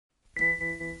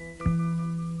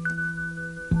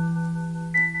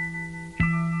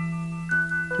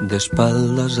De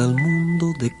espaldas al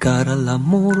mundo, de cara al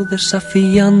amor,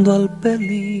 desafiando al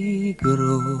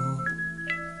peligro.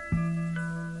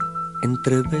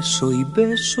 Entre beso y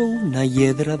beso, una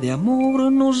hiedra de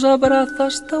amor nos abraza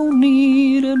hasta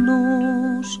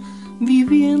unirnos,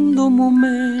 viviendo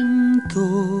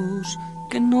momentos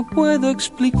que no puedo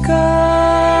explicar.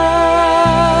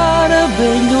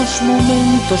 Bellos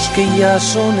momentos que ya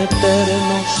son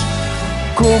eternos,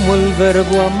 como el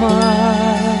verbo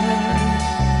amar.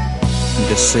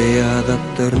 Deseada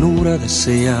ternura,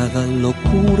 deseada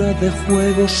locura de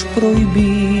juegos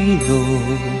prohibidos.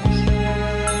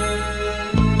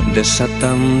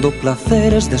 Desatando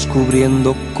placeres,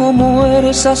 descubriendo cómo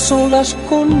eres a solas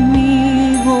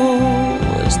conmigo.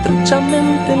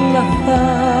 Estrechamente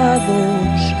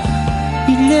enlazados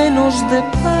y llenos de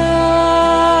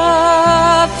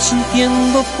paz,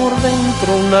 sintiendo por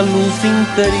dentro una luz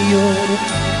interior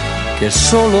que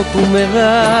solo tú me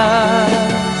das.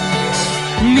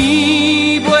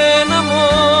 Mi buen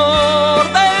amor,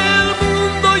 del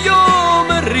mundo yo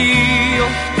me río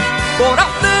por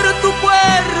hacer tu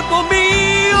cuerpo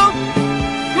mío.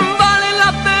 Vale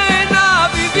la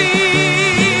pena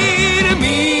vivir,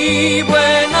 mi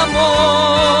buen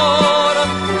amor,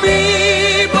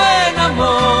 mi buen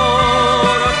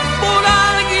amor, por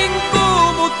alguien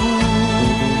como tú.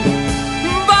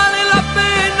 Vale la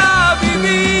pena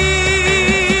vivir.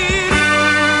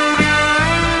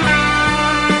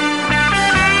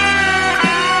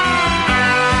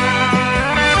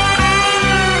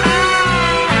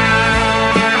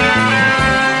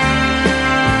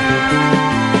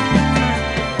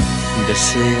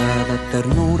 Deseada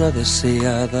ternura,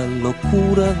 deseada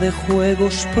locura de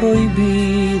juegos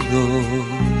prohibidos.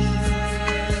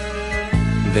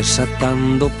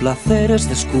 Desatando placeres,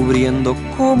 descubriendo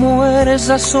cómo eres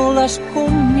a solas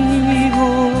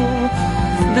conmigo.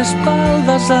 De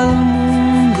espaldas al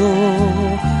mundo,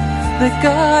 de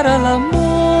cara al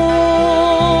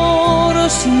amor,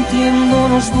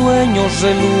 sintiéndonos dueños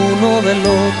el uno del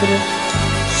otro,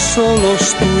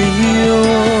 solos tú y yo.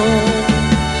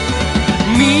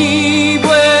 Mi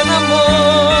buen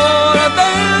amor,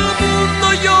 del mundo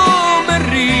yo me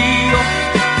río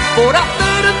por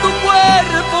hacer tu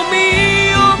cuerpo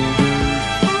mío.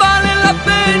 Vale la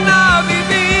pena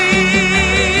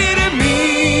vivir,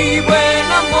 mi buen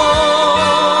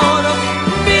amor,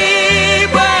 mi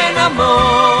buen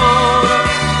amor,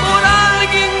 por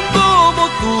alguien como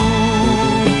tú.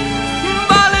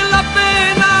 Vale la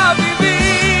pena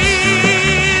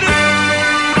vivir.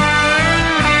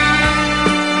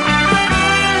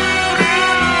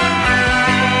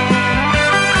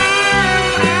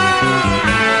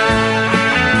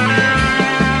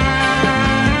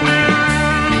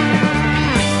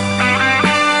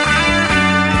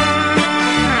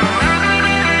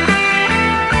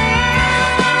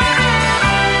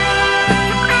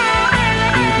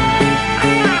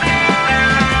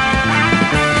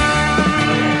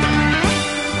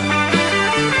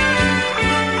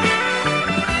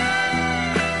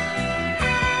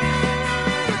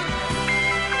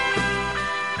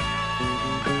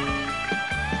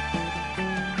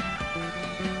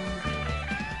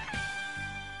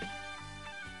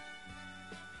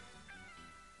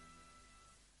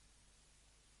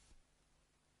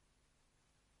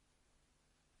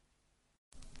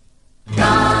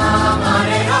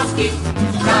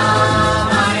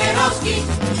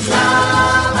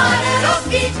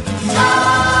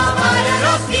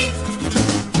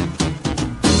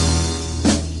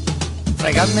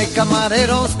 Tráiganme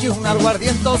camareroski, un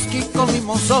aguardientoski con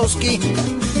limonzoski.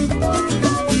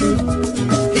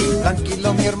 Y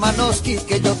tranquilo mi hermanoski,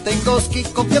 que yo tengoski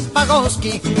con que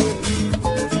pagoski.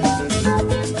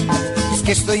 Es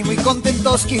que estoy muy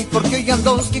contentoski, porque hoy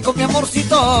andoski con mi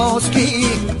amorcitoski.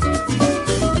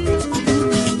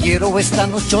 Quiero esta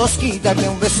nochoski, darle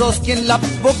un besoski en la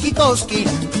boquitoski.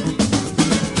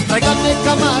 Tráiganme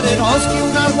camareroski,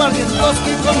 un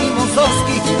aguardientoski con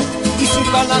limonzoski. Y si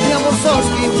para mi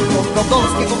amorzoski, un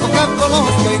rototoski con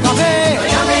coca-coloski, oígame.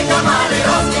 Tráigame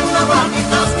camareroski, un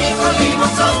aguardientoski con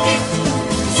limonzoski.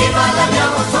 Y si para mi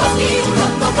amorzoski, un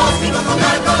rototoski con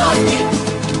coca-coloski.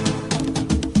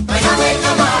 Tráigame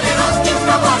camareroski, un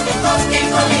aguardientoski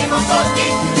con limonzoski.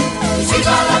 Y si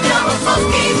para mi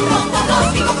amorzoski, un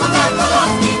rototoski con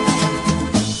coca-coloski.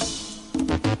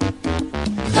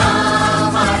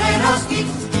 Camareroski,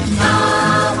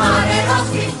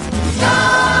 camareroski,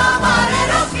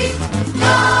 camareroski,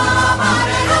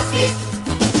 camareroski.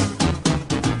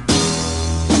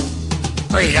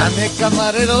 Oígame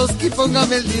camareroski,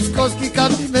 póngame el discoski, que a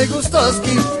mí me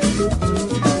gustoski.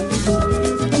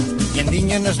 Y en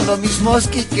niño no es lo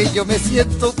mismoski, que yo me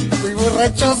siento muy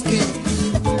borrachoski.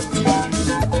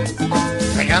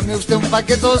 Tráigame usted un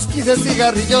paquetoski de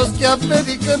cigarrillos que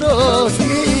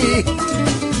americanoski.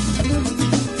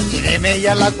 Y deme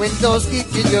ya la cuentoski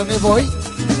que yo me voy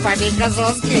pa' mi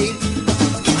casoski.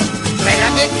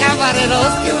 Tráigame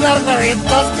camareroski, un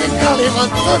armarientoski,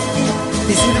 calimontoski.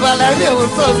 Y sírvale a mi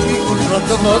aburtoski, un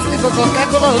rondomoski con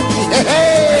Coca-Coloski.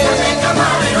 Tráigame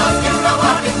camareroski, un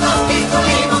aguardientoski con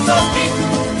limontoski.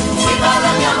 Sírvale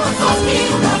a mi aburtoski,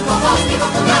 un rondomoski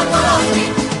con Coca-Coloski.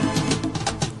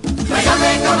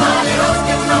 Tráigame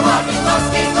camareroski, un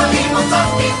aguardientoski con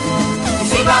limontoski.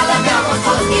 Sírvale a mi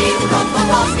aburtoski, un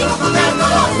rondomoski con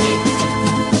Coca-Coloski.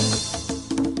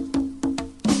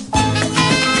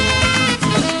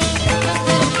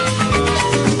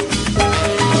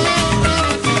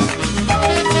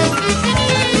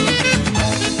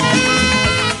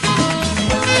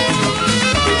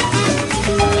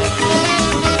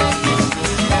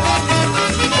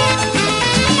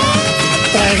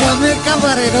 Tráigame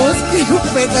camareroski, un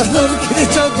petazoski de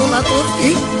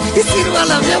chocolatoski. Y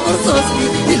sírvala a mi aburtoski,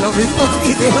 y lo mismo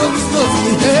que de lo mismo.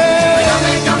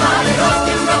 Tráigame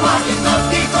camareroski, un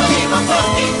aguardientoski con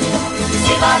limontoski.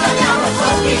 Sírvale a mi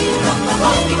aburtoski, un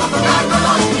rondomoski con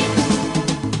Coca-Coloski.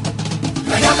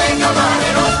 Tráigame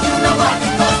camareroski, un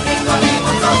aguardientoski con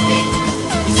limontoski.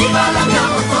 Sírvale a mi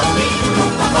aburtoski, un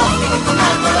rondomoski con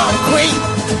Coca-Coloski. Uy,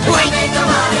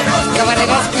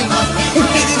 camareroski, un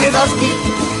pidiridoski,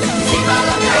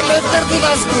 el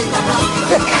perdidoski.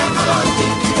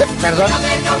 Perdón,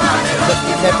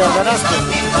 me perdonaski,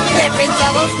 de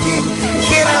pensadoski,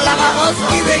 que era la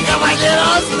baboski de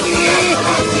caballeroski.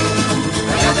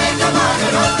 Tráigame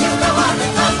camareroski, un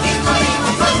aguardientoski con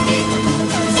limontoski.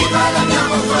 Sírvale a mi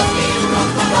aburtoski, un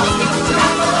rondomoski con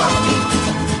Coca-Coloski.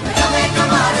 Tráigame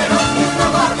camareroski, un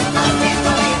aguardientoski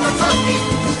con limontoski.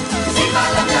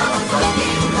 Sírvale a mi aburtoski,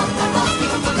 un rondomoski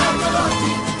con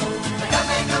Coca-Coloski.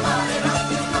 Tráigame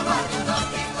camareroski, un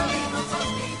aguardientoski con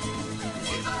limontoski.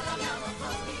 Sírvale a mi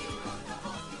aburtoski, un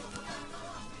rondomoski con Coca-Coloski.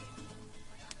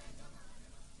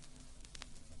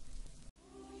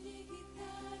 Oye,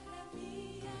 guitarra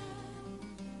mía,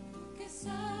 que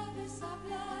sabes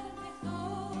hablar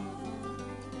mejor.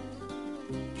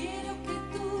 Quiero que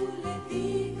tú le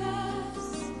digas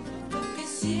lo que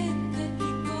siente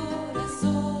mi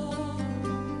corazón.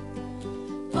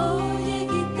 Oye,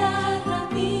 guitarra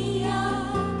mía,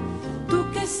 tú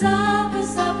que sabes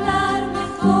hablar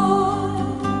mejor.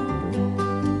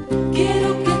 Quiero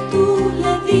que tú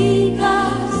le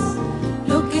digas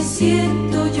lo que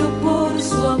siento yo por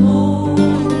su amor.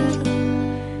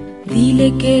 Dile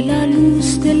que la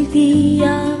luz del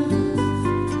día,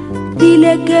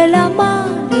 dile que el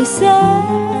amanecer,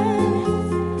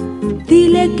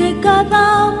 dile que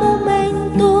cada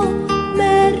momento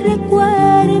me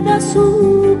recuerda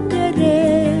su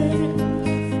querer,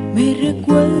 me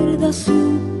recuerda su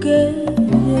querer.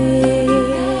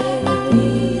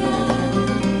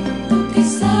 Tú que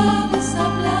sabes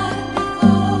hablar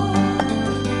mejor,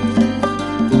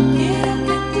 quiero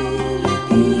que tú le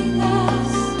digas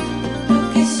lo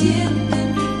que siente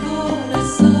mi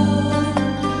corazón.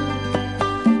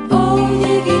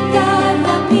 Oye,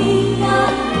 guitarra mía,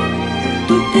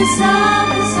 tú que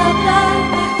sabes hablar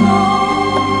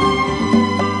mejor,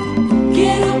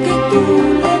 quiero que tú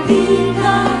le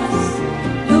digas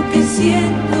lo que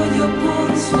siento yo por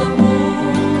su amor.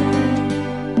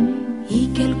 Y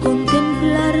que al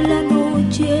contemplar la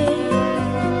noche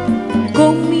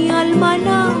con mi alma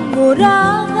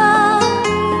enamorada,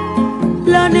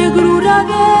 la negrura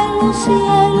de los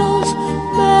cielos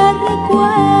me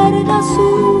recuerda su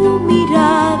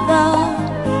mirada,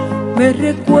 me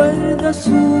recuerda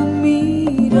su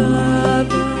mirada.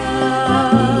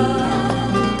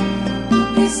 Tú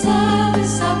que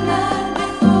sabes hablar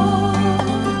mejor,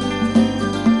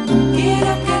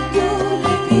 quiero que tú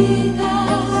le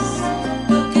digas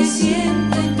lo que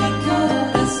siente mi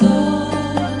corazón.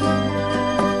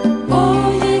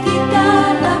 Oye,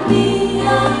 guitarra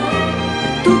mía,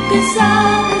 tú que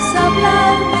sabes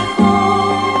hablar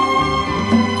mejor,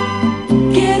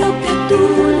 quiero que tú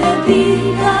le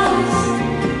digas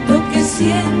lo que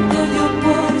siento yo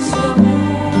por su amor.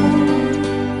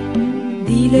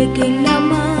 Dile que en la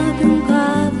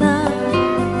madrugada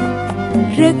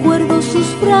recuerdo sus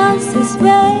frases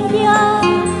bellas,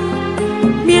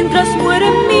 mientras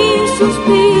mueren mis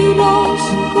suspiros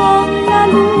con la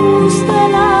luz de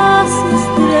las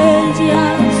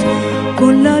estrellas,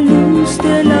 con la luz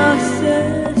de las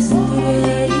estrellas.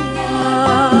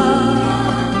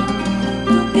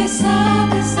 Tú que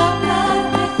sabes hablar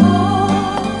mejor,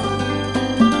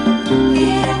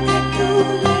 quiero que tú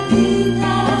le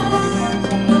digas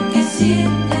lo que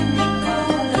siente mi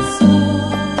corazón.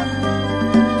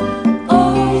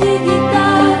 Oye,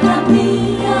 guitarra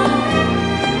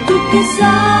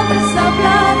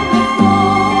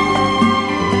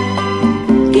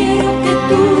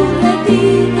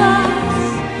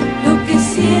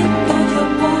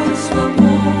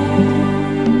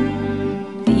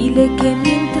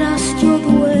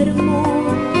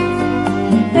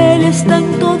está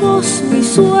en todos mis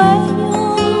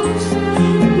sueños.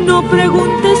 No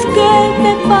preguntes qué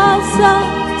me pasa,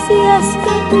 si es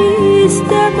que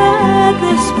triste me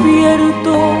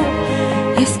despierto,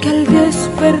 es que al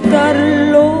despertar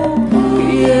lo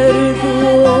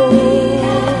pierdo.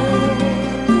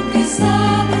 Tú que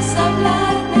sabes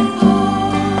hablar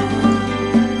mejor,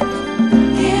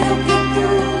 quiero que tú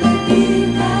le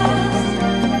digas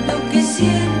lo que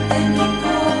siente mi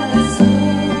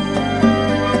corazón.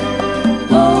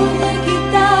 Oye,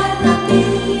 guitarra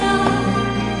mía,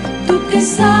 tú que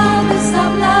sabes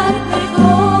hablar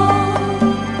mejor,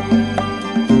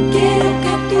 quiero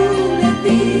que tú le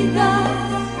digas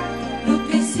lo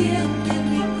que siente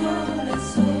mi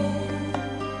corazón.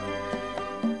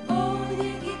 Oye,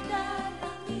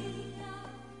 guitarra mía,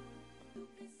 tú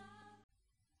que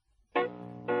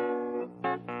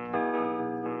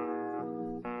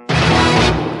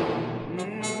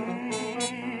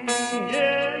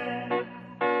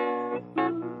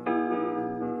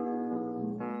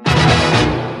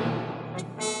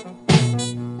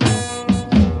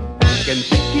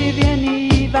Kentucky viene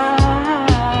y va,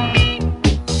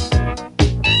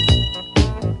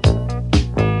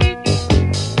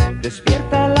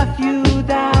 despierta la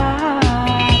ciudad.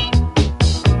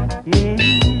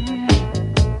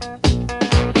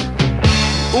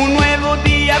 Un nuevo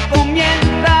día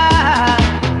comienza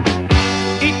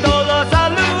y todos a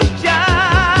luchar.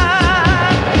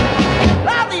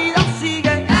 La vida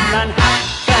sigue en Manhattan.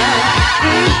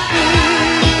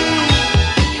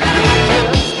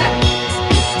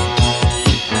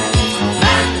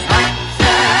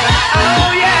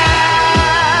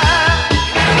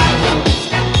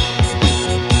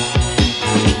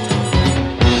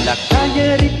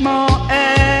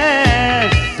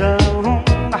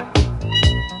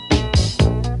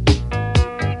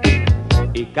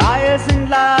 Caes en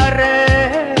la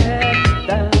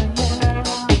recta.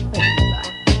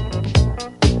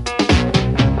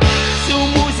 Su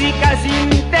música es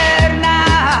interna,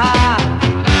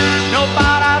 no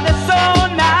para de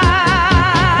sonar.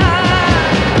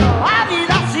 La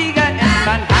vida sigue en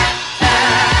Manhattan.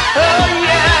 Oh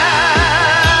yeah.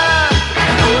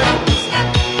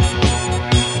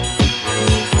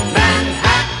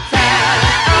 Manhattan.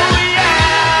 Oh yeah.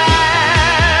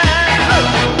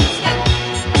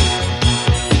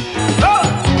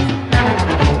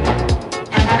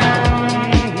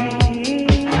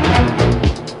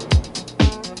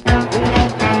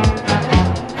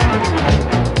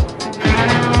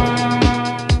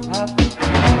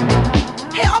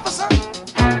 Hey, officer!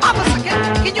 Officer,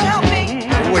 can you help me?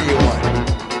 What do you want?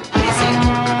 You see,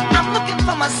 I'm looking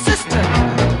for my sister.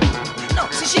 No,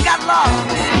 see, she got lost.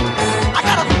 I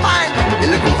gotta find her.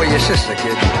 You're looking for your sister,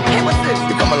 kid. Hey, what's this?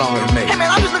 You come along with me. Hey,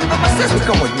 man, I'm just looking for my sister. You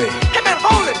come with me. Hey, man,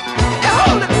 hold it. Hey,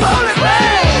 hold it, man.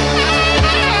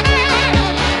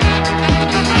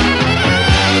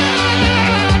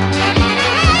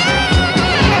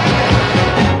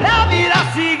 La vida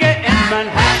sigue en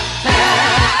Manhattan.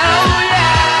 Oh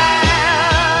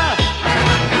yeah.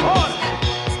 Oh.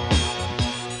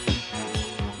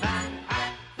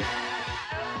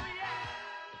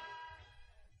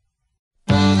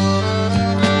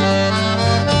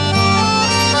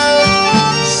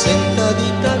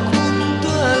 Sentadita junto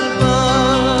al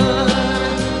mar,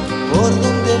 por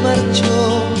donde marchó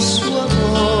su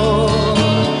amor,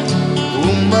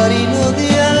 un marino de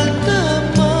alta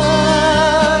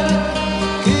mar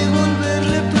que volver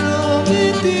le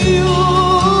prometió.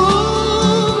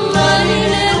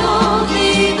 Marinero,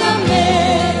 dígame,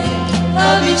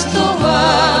 ¿ha visto a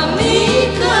mi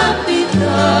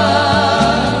capitán?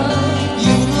 Y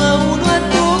uno a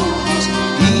todos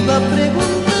iba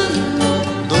preguntando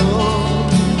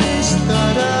dónde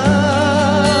estará.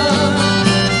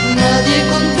 Nadie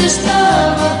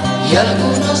contestaba y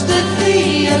algunos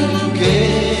decían que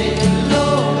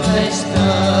loca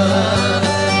está.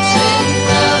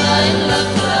 Sentada en la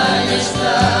playa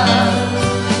está,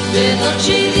 de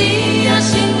noche y día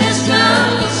sin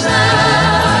descansar.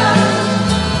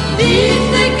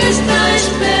 Dice que está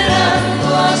esperando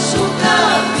a su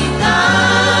capitán.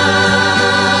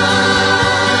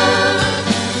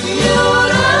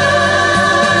 Llorando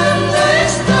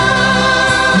está,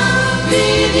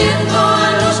 pidiendo a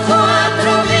los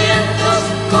cuatro vientos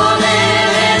con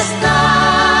él estar.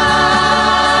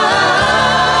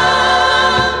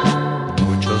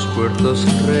 Muchos puertos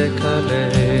recalé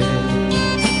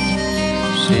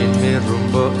sin mi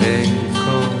rumbo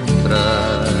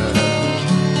encontrar,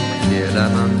 y el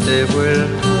amante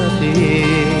vuelve a ti,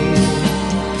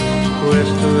 pues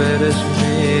tú eres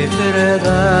mi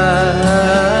verdad.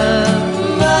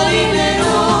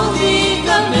 Marinero,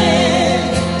 dígame,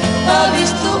 ¿ha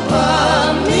visto a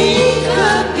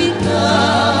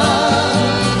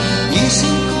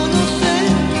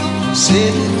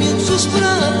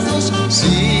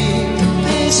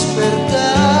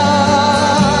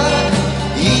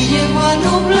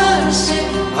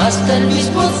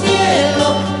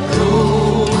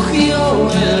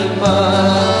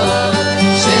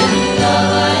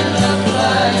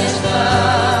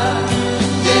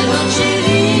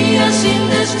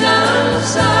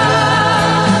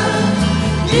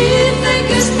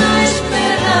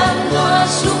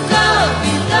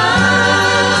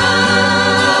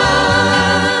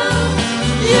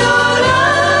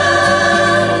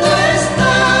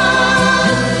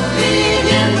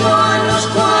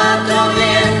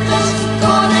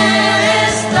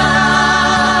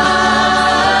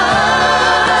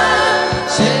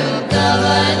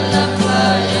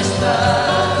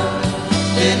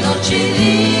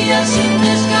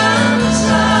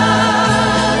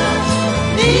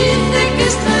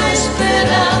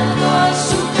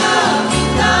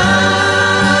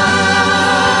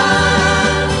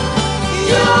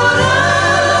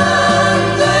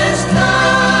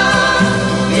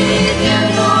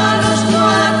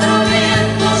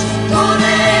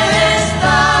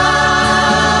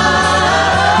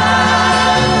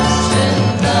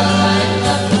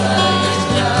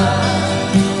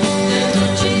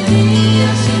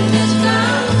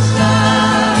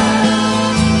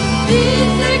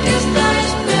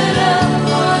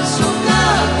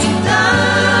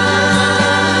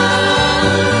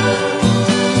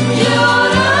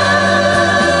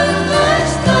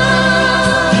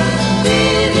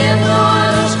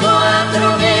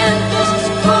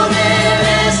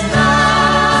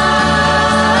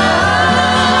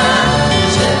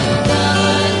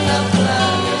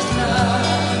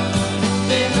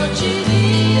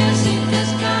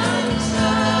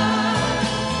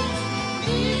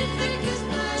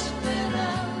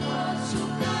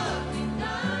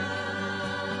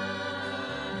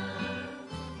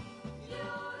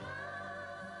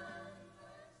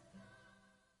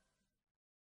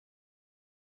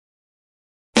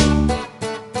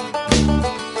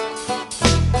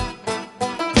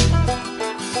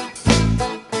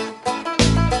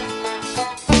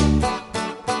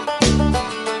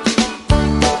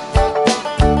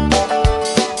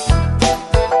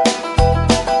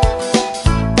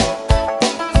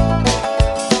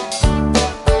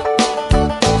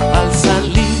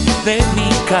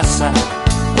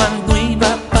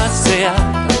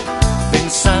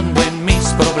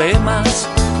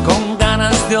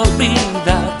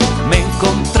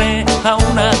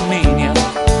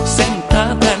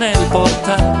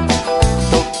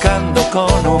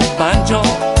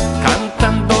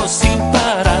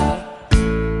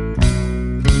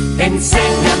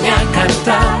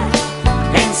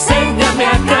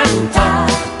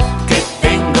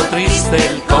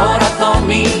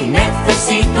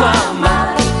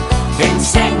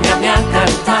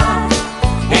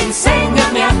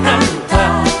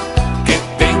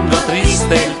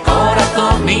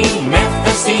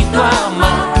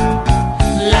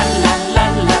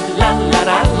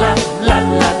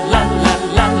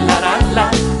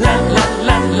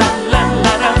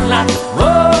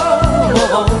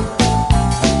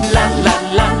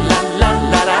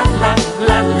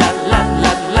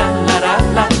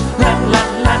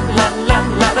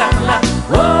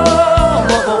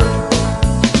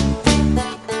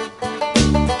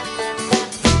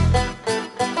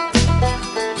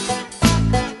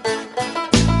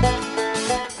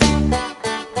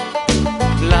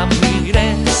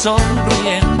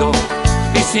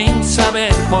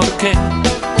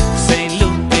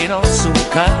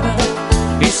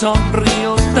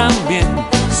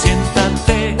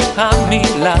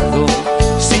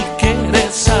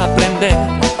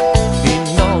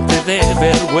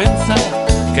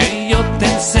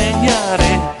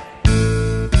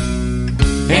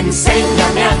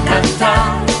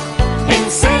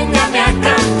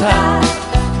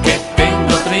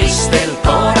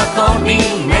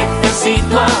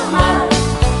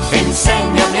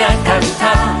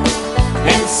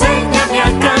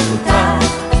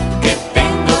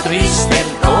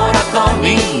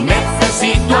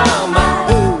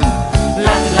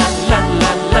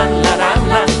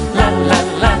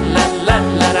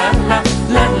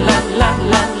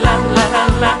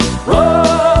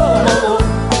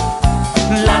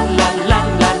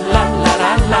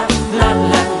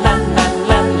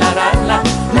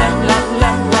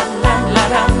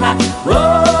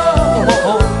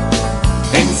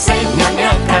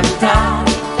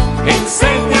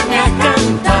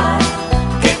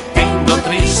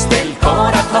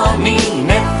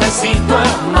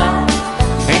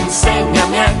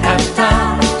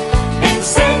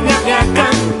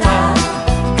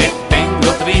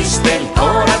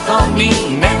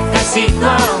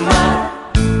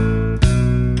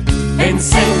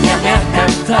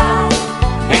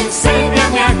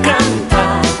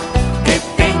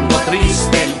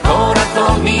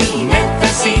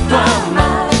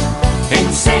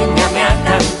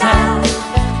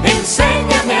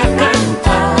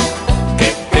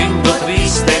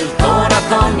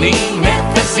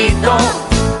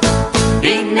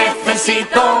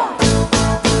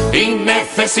y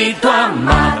necesito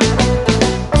amar.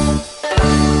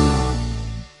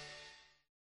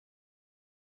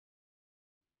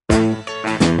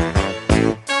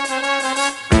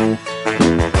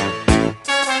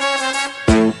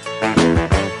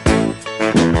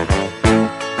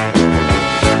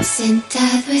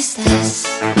 Sentado estás,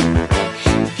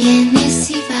 vienes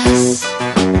y vas.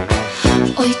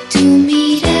 Hoy tu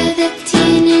mirada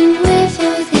tiene un nuevo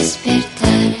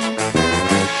despertar.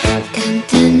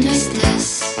 Cantando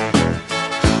estás,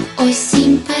 hoy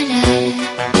sin parar.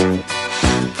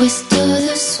 Pues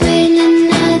todo suena,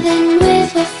 nada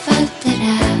nuevo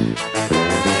faltará.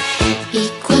 Y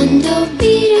cuando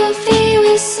miro veo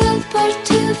el sol por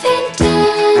tu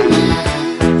ventana.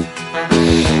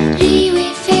 Río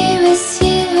y veo el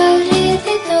cielo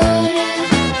alrededor.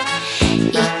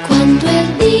 Y cuando el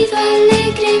nido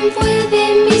alegre envuelve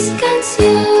mis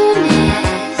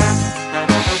canciones,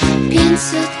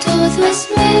 pienso todo es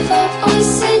nuevo hoy,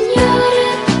 Señor.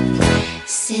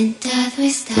 Sentado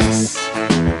estás,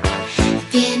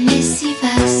 vienes y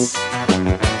vas.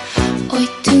 Hoy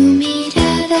tu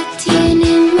mirada tiene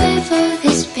un nuevo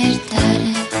despertar.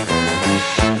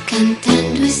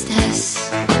 Cantando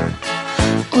estás,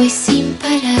 hoy sin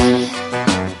parar.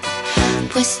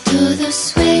 Pues todo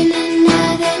suena,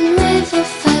 nada nuevo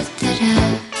faltará.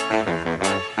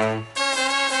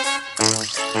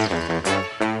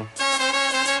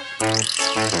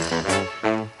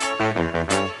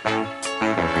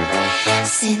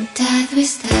 Sentado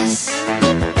estás.